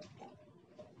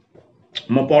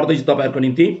 म पढ्दैछु तपाईँहरूको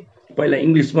निम्ति। पहिला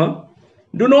इङ्ग्लिसमा।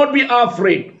 Do not be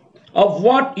afraid of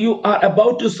what you are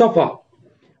about to suffer.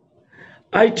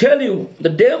 I tell you, the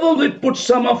devil will put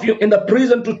some of you in the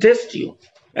prison to test you,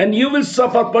 and you will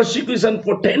suffer persecution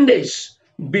for 10 days.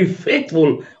 Be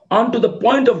faithful unto the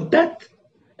point of death,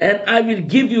 and I will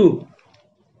give you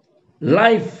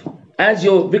life as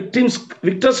your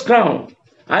victor's crown.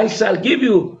 I shall give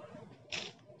you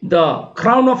the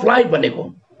crown of life भनेको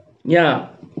यहाँ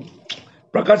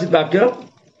प्रकाशित वाक्य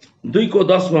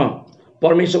 2:10 मा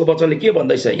परमेश्वरको वचनले के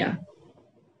भन्दैछ? यहाँ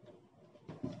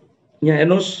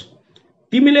हेर्नुहोस्,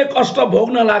 तिमीले कष्ट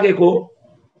भोग्न लागेको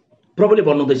प्रभुले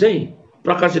भन्नुहुँदैछ है।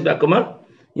 प्रकाशित वाक्यमा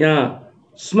यहाँ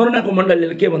स्मरणको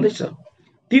मण्डलीले के भन्दैछ?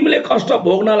 तिमीले कष्ट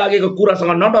भोग्न लागेको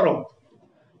कुरासँग नडराऊ।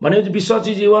 भनेपछि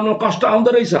विश्वासी जीवनमा कष्ट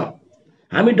आउँदो रहेछ,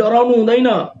 हामी डराउनु हुँदैन,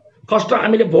 कष्ट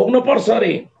हामीले भोग्नु पर्छ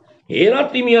अरे। हेर,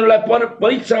 तिमीहरूलाई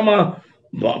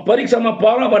परीक्षामा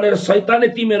पर भनेर शैतानले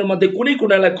तिमीहरू मध्ये कुनै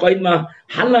कुरालाई कैदमा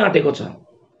हाल्न आँटेको छ।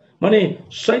 भने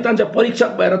शैतान चाहिँ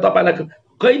परीक्षक भएर तपाईँलाई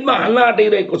कैदमा हाल्न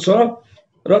आँटिरहेको छ,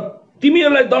 र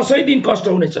तिमीहरूलाई 10 दिन कष्ट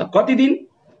हुनेछ। कति दिन?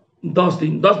 10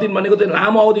 दिन। 10 दिन भनेको चाहिँ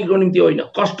लामो अवधिको निम्ति होइन,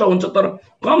 कष्ट हुन्छ तर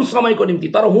कम समयको निम्ति,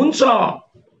 तर हुन्छ।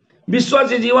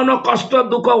 विश्वासी जीवनमा कष्ट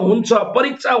दुःख हुन्छ,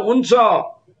 परीक्षा हुन्छ,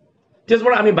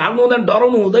 त्यसबाट हामी भाग्नु हुँदैन,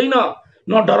 डराउनु हुँदैन।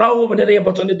 न डराऊ भनेर यहाँ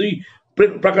वचनले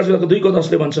प्रकाशित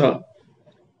 2:10 भन्छ।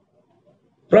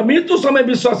 र मृत्यु समय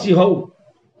विश्वासी हौ,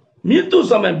 मृत्यु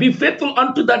समय बी फेथफुल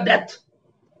अनटु द डेथ।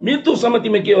 मृत्यु समय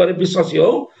तिमी के भएर विश्वासी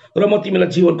हौ, र म तिमीलाई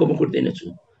जीवनको मुकुट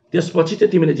दिनेछु। त्यसपछि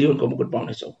चाहिँ तिमीले जीवनको मुकुट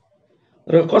पाउनेछौ।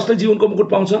 र कसले जीवनको मुकुट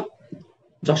पाउँछ?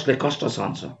 जसले कष्ट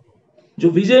सहन्छ, जो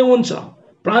विजय हुन्छ,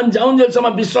 प्राण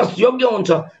जाउन्जेलसम्म विश्वास योग्य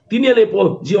हुन्छ, तिनीहरूले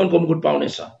पो जीवनको मुकुट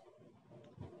पाउनेछ।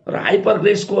 र हाइपर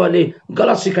ग्रेसकोले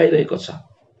गलत सिकाइरहेको छ,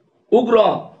 उग्र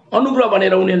अनुग्रह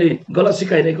भनेर उनीहरूले गलत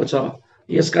सिकाइरहेको छ।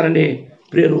 यसकारणले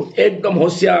प्रियहरू एकदम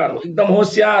होशियार, एकदम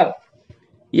होशियार।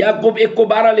 याकोब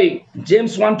 1:12ले,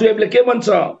 जेम्स 1:12 ले के भन्छ?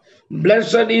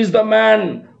 Blessed is the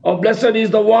man, or blessed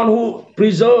is the one who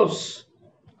preserves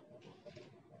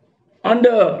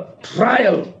under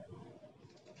trial,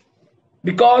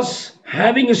 because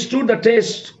having stood the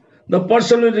test, the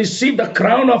person will receive the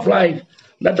crown of life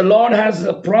that the Lord has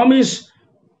promised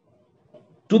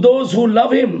to those who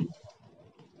love him.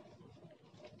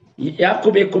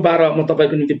 Yakob 1:12 म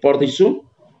तपाईको निम्ति पढ्दैछु।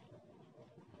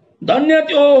 धन्य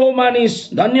त्यो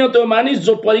मानिस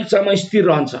जो परीक्षामा स्थिर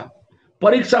रहन्छ।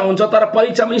 परीक्षा हुन्छ तर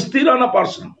परीक्षामा स्थिर रहन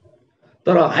पर्छ।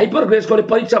 तर हाइपर ग्रेसकोले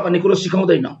परीक्षा भन्ने कुरो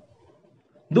सिकाउँदैन,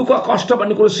 दुःख कष्ट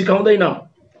भन्ने कुरो सिकाउँदैन।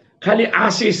 खालि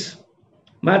आशिष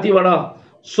माथिबाट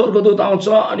स्वर्गदूत आउँछ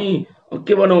अनि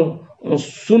के भनौं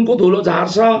सुनको धुलो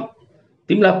झार्छ,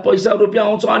 तिमीलाई पैसा रुपैयाँ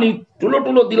आउँछ अनि ठुलो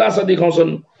ठुलो दिलासा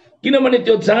देखाउँछन्। किनभने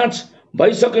त्यो जाँच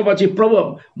भइसकेपछि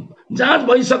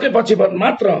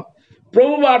मात्र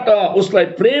प्रभुबाट उसलाई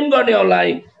प्रेम गर्नेहरूलाई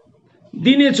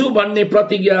दिनेछु भन्ने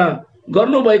प्रतिज्ञा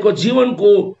गर्नुभएको जीवनको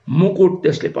मुकुट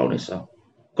त्यसले पाउनेछ।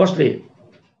 कसले?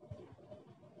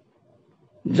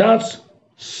 जाँच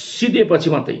सिधेपछि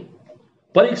मात्रै,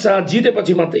 परीक्षा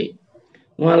जितेपछि मात्रै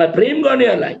उहाँलाई प्रेम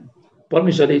गर्नेहरूलाई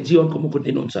परमेश्वरले जीवनको मुकुट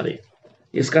दिनुहुन्छ अरे।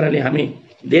 यसकारणले हामी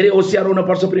धेरै होशियार हुन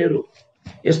पर्छ प्रियहरू।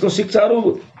 यस्तो शिक्षाहरू,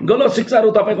 गलत शिक्षाहरू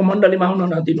तपाईको मण्डलीमा आउन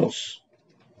नदिनुहोस्।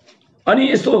 अनि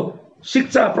यस्तो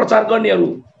शिक्षा प्रचार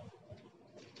गर्नेहरूबाट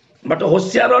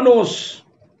होशियार रहनुहोस्।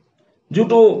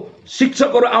 झुटो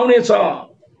शिक्षकहरू आउनेछ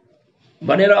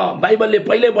भनेर बाइबलले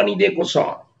पहिले भनिदिएको छ।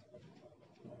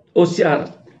 होशियार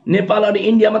नेपाल अनि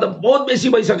इन्डियामा त बहुत बेसी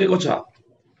भइसकेको छ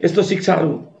यस्तो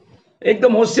शिक्षाहरू।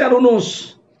 एकदम होशियार हुनुहोस्।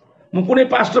 म कुनै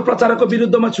पास्टर प्रचारकको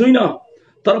विरुद्धमा छुइन,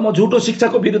 तर म झुटो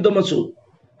शिक्षाको विरुद्धमा छु।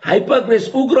 हाइपर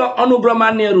ग्रेस उग्र अनुग्रह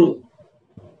मान्नेहरू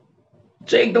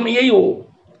चाहिँ एकदम यही हो।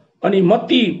 अनि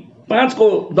मत्ती 5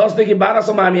 को 10 देखि 12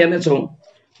 सम्म हामी हेर्नेछौँ।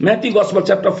 Matthew gospel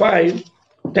chapter 5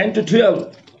 10 to 12,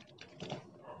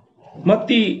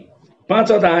 Matthew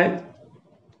 5 अध्याय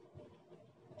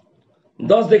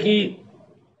 10 देखि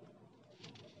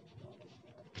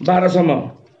 12 सम्म।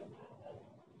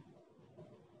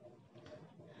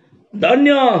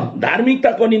 धन्य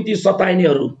धार्मिकताको निम्ति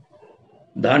सताइनेहरू,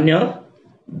 धन्य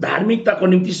धार्मिकताको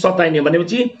निम्ति सताइने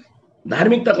भनेपछि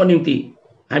धार्मिकताको निम्ति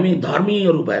हामी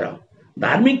धर्मीहरू भएर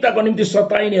धार्मिकताको निम्ति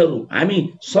सताइनेहरू हामी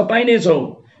सताइने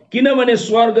छौँ, किनभने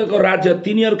स्वर्गको राज्य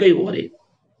तिनीहरूकै हो अरे।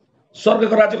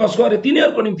 स्वर्गको राज्य कसको अरे?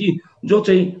 तिनीहरूको निम्ति जो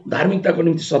चाहिँ धार्मिकताको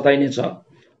निम्ति सताइने छ।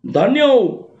 धन्य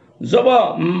हो जब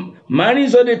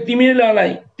मानिसहरूले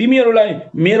तिमीहरूलाई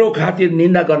मेरो खातिर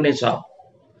निन्दा गर्नेछ।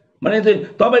 भने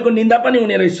तपाईको निन्दा पनि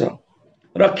हुने रहेछ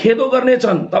र खेदो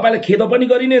गर्नेछन्, तपाईलाई खेदो पनि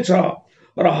गरिनेछ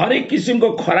र हरेक किसिमको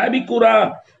खराबी कुरा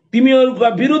तिमीहरूका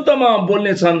विरुद्धमा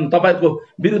बोल्नेछन्, तपाईको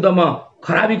विरुद्धमा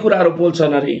खराबी कुराहरू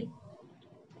बोल्छन् अरे।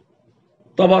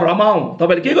 तब रमाऊ,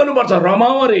 तपाईले के गर्नुपर्छ?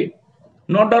 रमाऊ अरे,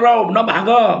 न डराऊ न भाग।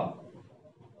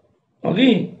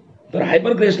 अघि तर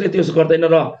हाइपर ग्रेसले त्यसो गर्दैन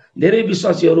र धेरै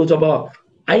विश्वासीहरू जब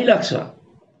आइलाग्छ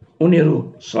उनीहरू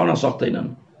सहन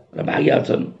सक्दैनन् र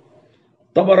भागिहाल्छन्।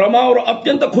 तब रमाऊ र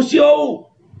अत्यन्त खुसी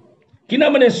हौ,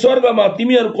 किनभने स्वर्गमा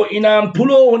तिमीहरूको इनाम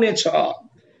ठुलो हुनेछ,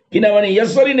 किनभने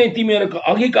यसरी नै तिमीहरूको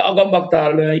अघिका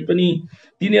अगमवक्ताहरूलाई पनि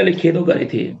तिनीहरूले खेदो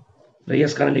गरेथे। र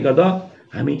यस कारणले गर्दा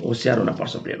हामी होशियार हुन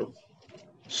पर्छ प्रियहरू।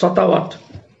 सतावट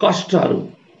कष्टहरू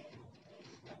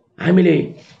हामीले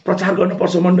प्रचार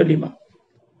गर्नुपर्छ मण्डलीमा।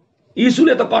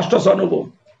 यीशुले त कष्ट सहनुभयो,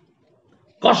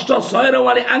 कष्ट सहेर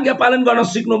उहाँले आज्ञा पालन गर्न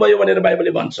सिक्नुभयो भनेर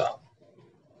बाइबलले भन्छ।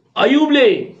 अयुबले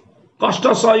कष्ट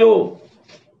सहयो,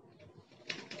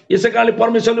 यसै कारणले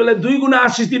परमेश्वरले 2 गुणा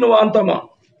आशिष दिनुभयो अन्तमा।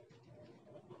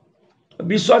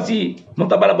 विश्वासी म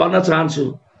तपाईलाई भन्न चाहन्छु,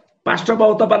 पास्टर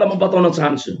बाबु तपाईलाई म बताउन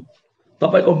चाहन्छु,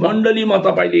 तपाईको मण्डलीमा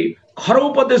तपाईले खरो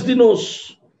उपदेश दिनुहोस्,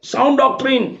 साउन्ड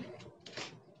डक्ट्रिन।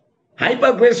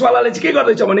 हाइपर ग्रेसवालाले चाहिँ के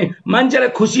गर्दैछ भने मान्छेलाई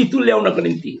खुसी तुल्याउनको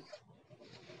निम्ति,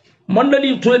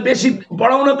 मण्डली बेसी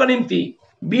बढाउनको निम्ति,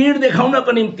 भिड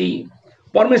देखाउनको निम्ति,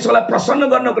 परमेश्वरलाई प्रसन्न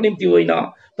गर्नको निम्ति होइन,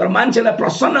 तर मान्छेलाई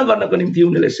प्रसन्न गर्नको निम्ति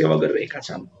उनीहरूले सेवा गरिरहेका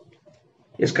छन्।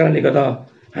 यस कारणले गर्दा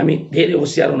हामी धेरै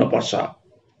होशियार हुन पर्छ।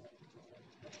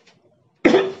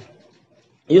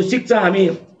 यो शिक्षा हामी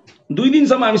 2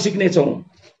 दिनसम्म हामी सिक्नेछौँ।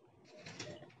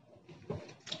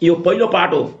 यो पहिलो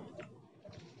पाठ हो।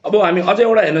 अब हामी अझै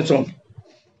एउटा हेर्नेछौँ।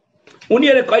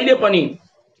 उनीहरूले कहिले पनि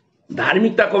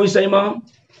धार्मिकताको विषयमा,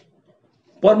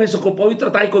 परमेश्वरको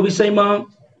पवित्रताको विषयमा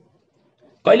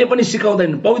कहिले पनि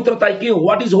सिकाउँदैन। पवित्रता के हो?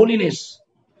 What is holiness,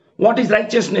 what is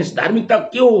righteousness, धार्मिकता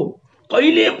के हो?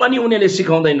 कहिले पनि उनीहरूले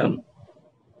सिकाउँदैनन्।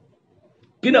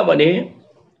 किनभने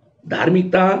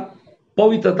धार्मिकता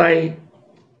पवित्रता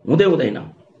हुँदै हुँदैन।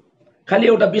 खालि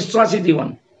एउटा विश्वासी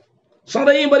जीवन,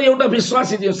 सधैँभरि एउटा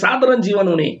विश्वासी जीवन, साधारण जीवन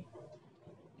हुने,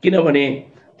 किनभने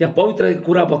त्यहाँ पवित्र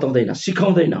कुरा बताउँदैन,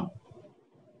 सिकाउँदैन।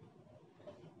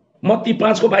 मत्ती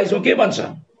 5 को 22 में के भन्छ?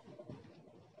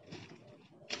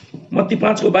 मत्ती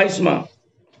 5 को 22 में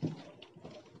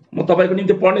म तपाईको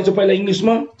निम्ति पढ्नेछु पहिला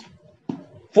इंग्लिशमा।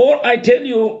 For I tell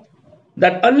you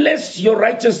that unless your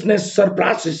righteousness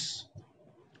surpasses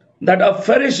that of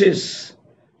Pharisees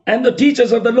and the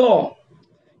teachers of the law,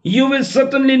 you will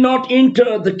certainly not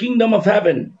enter the kingdom of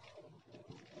heaven.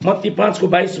 Matthew 5 को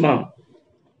 22 में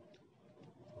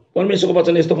परमेश्वरको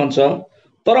वचन यस्तो भन्छ,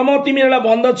 तर म तिमीहरूलाई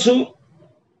भन्दछु,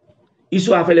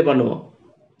 यीशु आफैले भन्नुभयो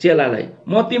चेलालाई,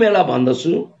 म तिमीहरूलाई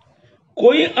भन्दछु,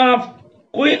 कोही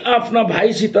आफ्ना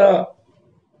भाइसित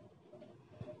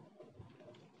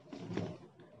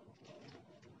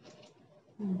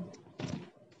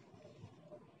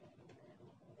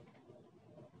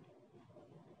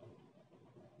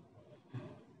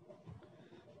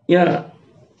यहाँ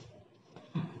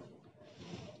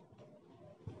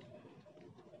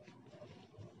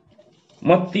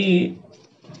मत्ती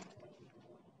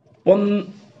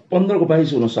 15 को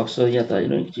 22 हुन सक्छ, या त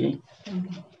हैन कि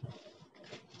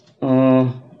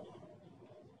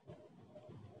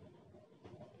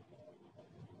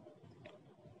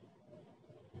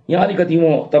यहाँ अलिकति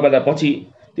म तपाईलाई पछि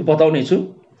त्यो बताउने छु।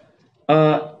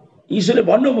 यीशुले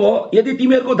भन्नुभयो, यदि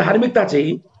तिमीहरूको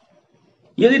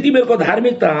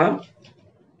धार्मिकता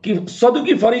कि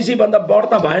सदुकी फरिसी भन्दा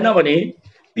बढ्ता भएन भने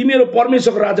तिमीहरू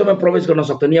परमेश्वरको राज्यमा प्रवेश गर्न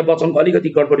सक्दैन। यहाँ वचनको अलिकति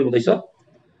गडबडी हुँदैछ,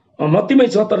 मत्तीमै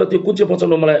छ, तर त्यो कुन चाहिँ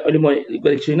वचनमा मलाई अहिले म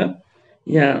गरेको छैन,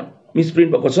 यहाँ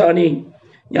मिसप्रिन्ट भएको छ। अनि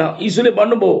यहाँ यीशुले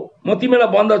भन्नुभयो, म तिमीलाई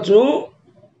भन्दछु,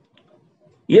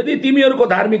 यदि तिमीहरूको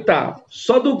धार्मिकता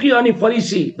सदुकी अनि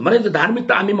फरिसी भने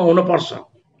धार्मिकता हामीमा हुन पर्छ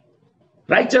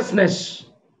राइचियसनेस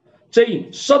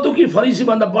चाहिँ सदुकी फरिसी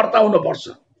भन्दा बढ्ता हुनुपर्छ।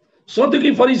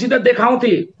 सदुकी फरिसी त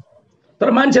देखाउँथे,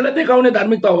 तर मान्छेलाई देखाउने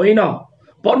धार्मिकता होइन,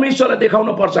 परमेश्वरलाई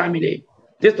देखाउन पर्छ। हामीले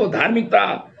त्यस्तो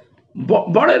धार्मिकता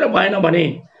बढेर भएन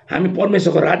भने हामी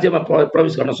परमेश्वरको राज्यमा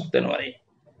प्रवेश गर्न सक्दैनौँ अरे।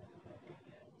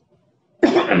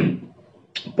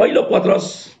 पहिलो पत्रस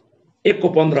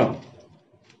 1:15,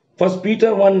 फर्स्ट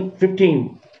पिटर 1:15।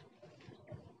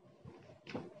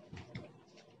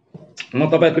 म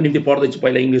तपाईहरुको निम्ति पढ्दैछु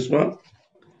पहिला इंग्लिशमा।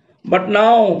 But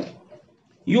now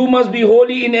you must be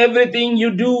holy in everything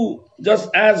you do, just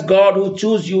as God who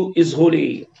chose you is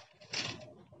holy.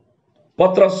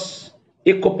 पत्रस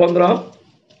 1:15,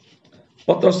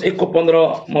 पत्रस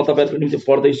 1:15 म तपाईहरुको निम्ति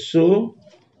पढ्दैछु।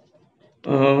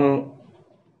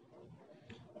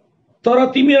 तर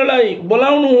तिमीहरूलाई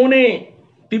बोलाउनु हुने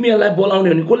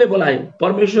कसले बोलायो?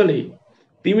 परमेश्वरले।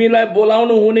 तिमीलाई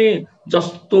बोलाउनु हुने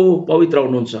जस्तो पवित्र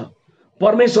हुनुहुन्छ,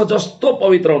 परमेश्वर जस्तो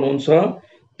पवित्र हुनुहुन्छ,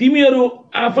 तिमीहरू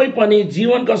आफै पनि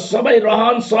जीवनका सबै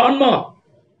रहन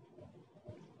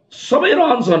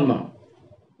सहनमा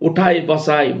उठाई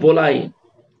बसाई बोलाइ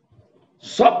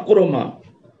सब कुरोमा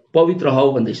पवित्र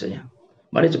हौ भन्दैछ। यहाँ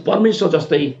भनेपछि परमेश्वर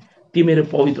जस्तै तिमीहरू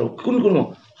पवित्र हो। कुन कुरोमा?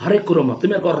 हरेक कुरोमा,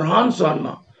 तिमीहरूको रहन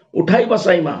सहनमा, उठाई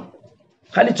बसाइमा,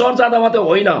 खाली चर्च जाँदा मात्रै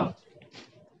होइन,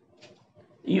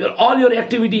 अल योर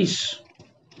एक्टिभिटीज,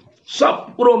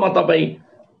 सब कुरोमा तपाईँ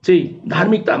चाहिँ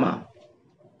धार्मिकतामा,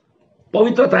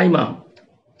 पवित्रतामा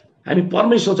हामी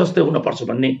परमेश्वर जस्तै हुनुपर्छ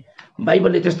भन्ने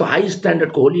बाइबलले त्यस्तो हाई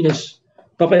स्ट्यान्डर्डको होलिनेस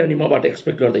तपाईँ अनि मबाट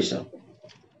एक्सपेक्ट गर्दैछ।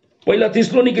 पहिला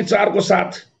थिस्सलुनिके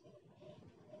 4:7,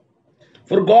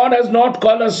 For God has not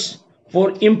called us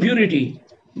for impurity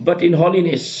but in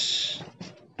holiness.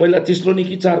 पहिला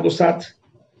थिस्सलुनिके 4:7,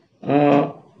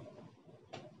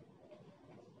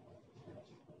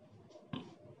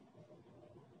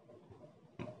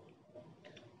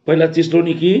 पहिला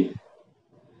थिस्सलुनिके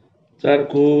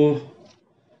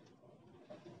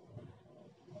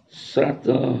 4:7,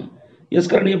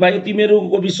 यसकारण हे भाइ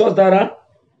तिमीहरूको विश्वासद्वारा,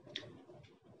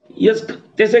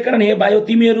 त्यसैकारण हे भाइ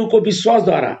तिमीहरूको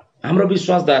विश्वासद्वारा, हाम्रो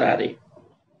विश्वासद्वारा अरे,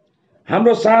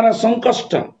 हाम्रो सारा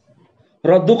संकष्ट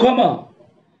र दुःखमा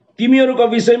तिमीहरूको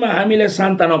विषयमा हामीले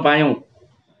सान्त्वना पायौं।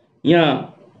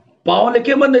 यहाँ पावलले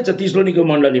के भन्दैछ थिस्सलुनिके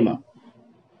मण्डलीमा?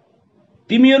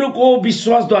 तिमीहरूको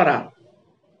विश्वासद्वारा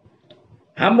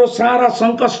हाम्रो सारा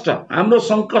संकष्ट,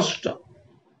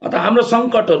 अथवा हाम्रो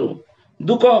संकटहरू,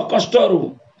 दुःख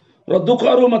कष्टहरू र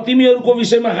दुःखहरूमा तिमीहरूको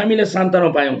विषयमा हामीले सान्त्वना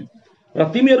पायौं र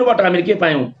तिमीहरूबाट हामीले के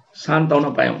पायौं? सान्त्वना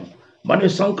पायौं। भने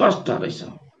संकष्ट रहेछ,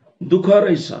 दुःख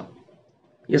रहेछ।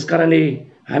 यसकारणले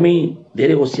हामी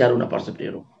धेरै होशियार हुन पर्छ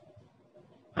प्रियहरू।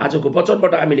 आजको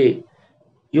वचनबाट हामीले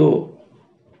यो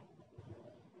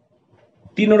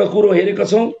तीनवटा कुरो हेरेका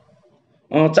छौं,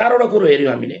 चारवटा कुरो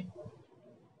हेर्यौं हामीले।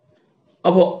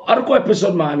 अब अर्को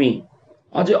एपिसोडमा हामी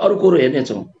अझै अरु कुरो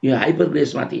हेर्नेछौं। यो हाइपर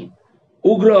ग्रेसमाथि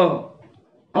उग्र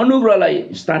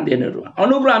अनुग्रहलाई स्थान दिनेहरू।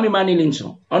 अनुग्रह हामी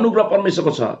मानिलिन्छौं, अनुग्रह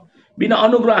परमेश्वरको छ, बिना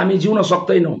अनुग्रह हामी जिउन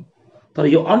सक्दैनौं। तर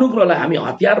यो अनुग्रहलाई हामी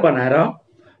हतियार बनाएर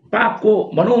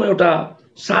पापको भनौं एउटा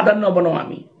साधन नबनाऊ।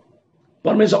 हामी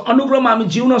परमेश्वर अनुग्रहमा हामी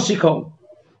जिउन सिकौं,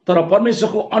 तर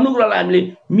परमेश्वरको अनुग्रहलाई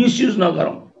हामीले मिसयुज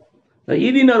नगरौं। र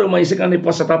यी दिनहरुमा यसैकारणले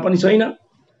पश्चाताप पनि छैन।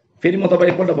 फेरि म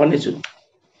तपाईलाई एकपल्ट भन्नेछु,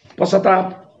 पश्चाताप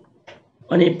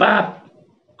अनि पाप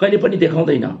कहिले पनि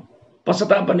देखाउँदैन।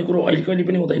 पश्चाताप भन्ने कुरो अहिले कहिले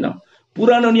पनि हुँदैन।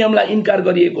 पुरानो नियमलाई इन्कार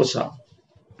गरिएको छ,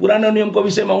 पुरानो नियमको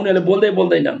विषयमा उनीहरूले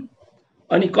बोल्दैनन्,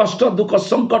 अनि कष्ट दुःख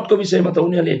संकटको विषयमा त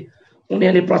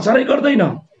उनीहरूले प्रचारै गर्दैन।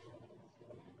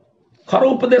 खरो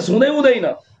उपदेश हुँदैन।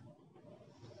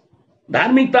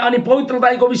 धार्मिकता अनि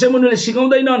पवित्रताको विषयमा उनीहरूले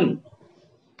सिकाउँदैनन्।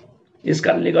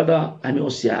 यसकारणले गर्दा हामी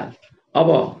होशियार। अब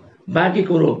बाँकी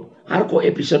कुरो अर्को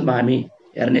एपिसोडमा हामी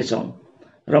हेर्नेछौं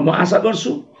र म आशा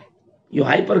गर्छु यो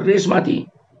हाइपर ग्रेसमाथि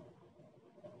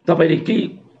तपाईले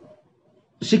केही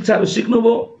शिक्षाहरू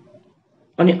सिक्नुभयो।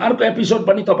 अनि अर्को एपिसोड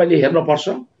पनि तपाईले हेर्न पर्छ,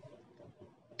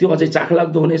 त्यो अझै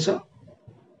चाखलाग्दो हुनेछ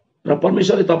र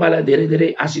परमेश्वरले तपाईलाई धेरै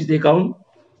धेरै आशिष दिएका हुन्।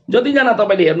 जतिजना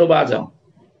तपाईले हेर्नु भएको छ,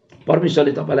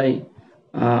 परमेश्वरले तपाईलाई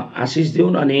आशिष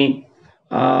दिउन्। अनि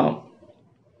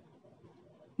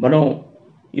भनौं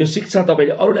यो शिक्षा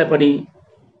तपाईले अरूलाई पनि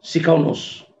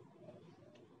सिकाउनुहोस्,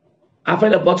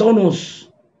 आफैलाई बचाउनुहोस्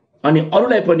अनि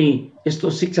अरूलाई पनि यस्तो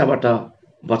शिक्षाबाट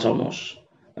बचाउनुहोस्।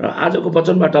 र आजको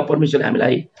वचनबाट परमेश्वरले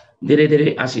हामीलाई धेरै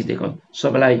धेरै आशिष दिएको।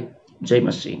 सबैलाई जय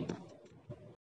मसीह।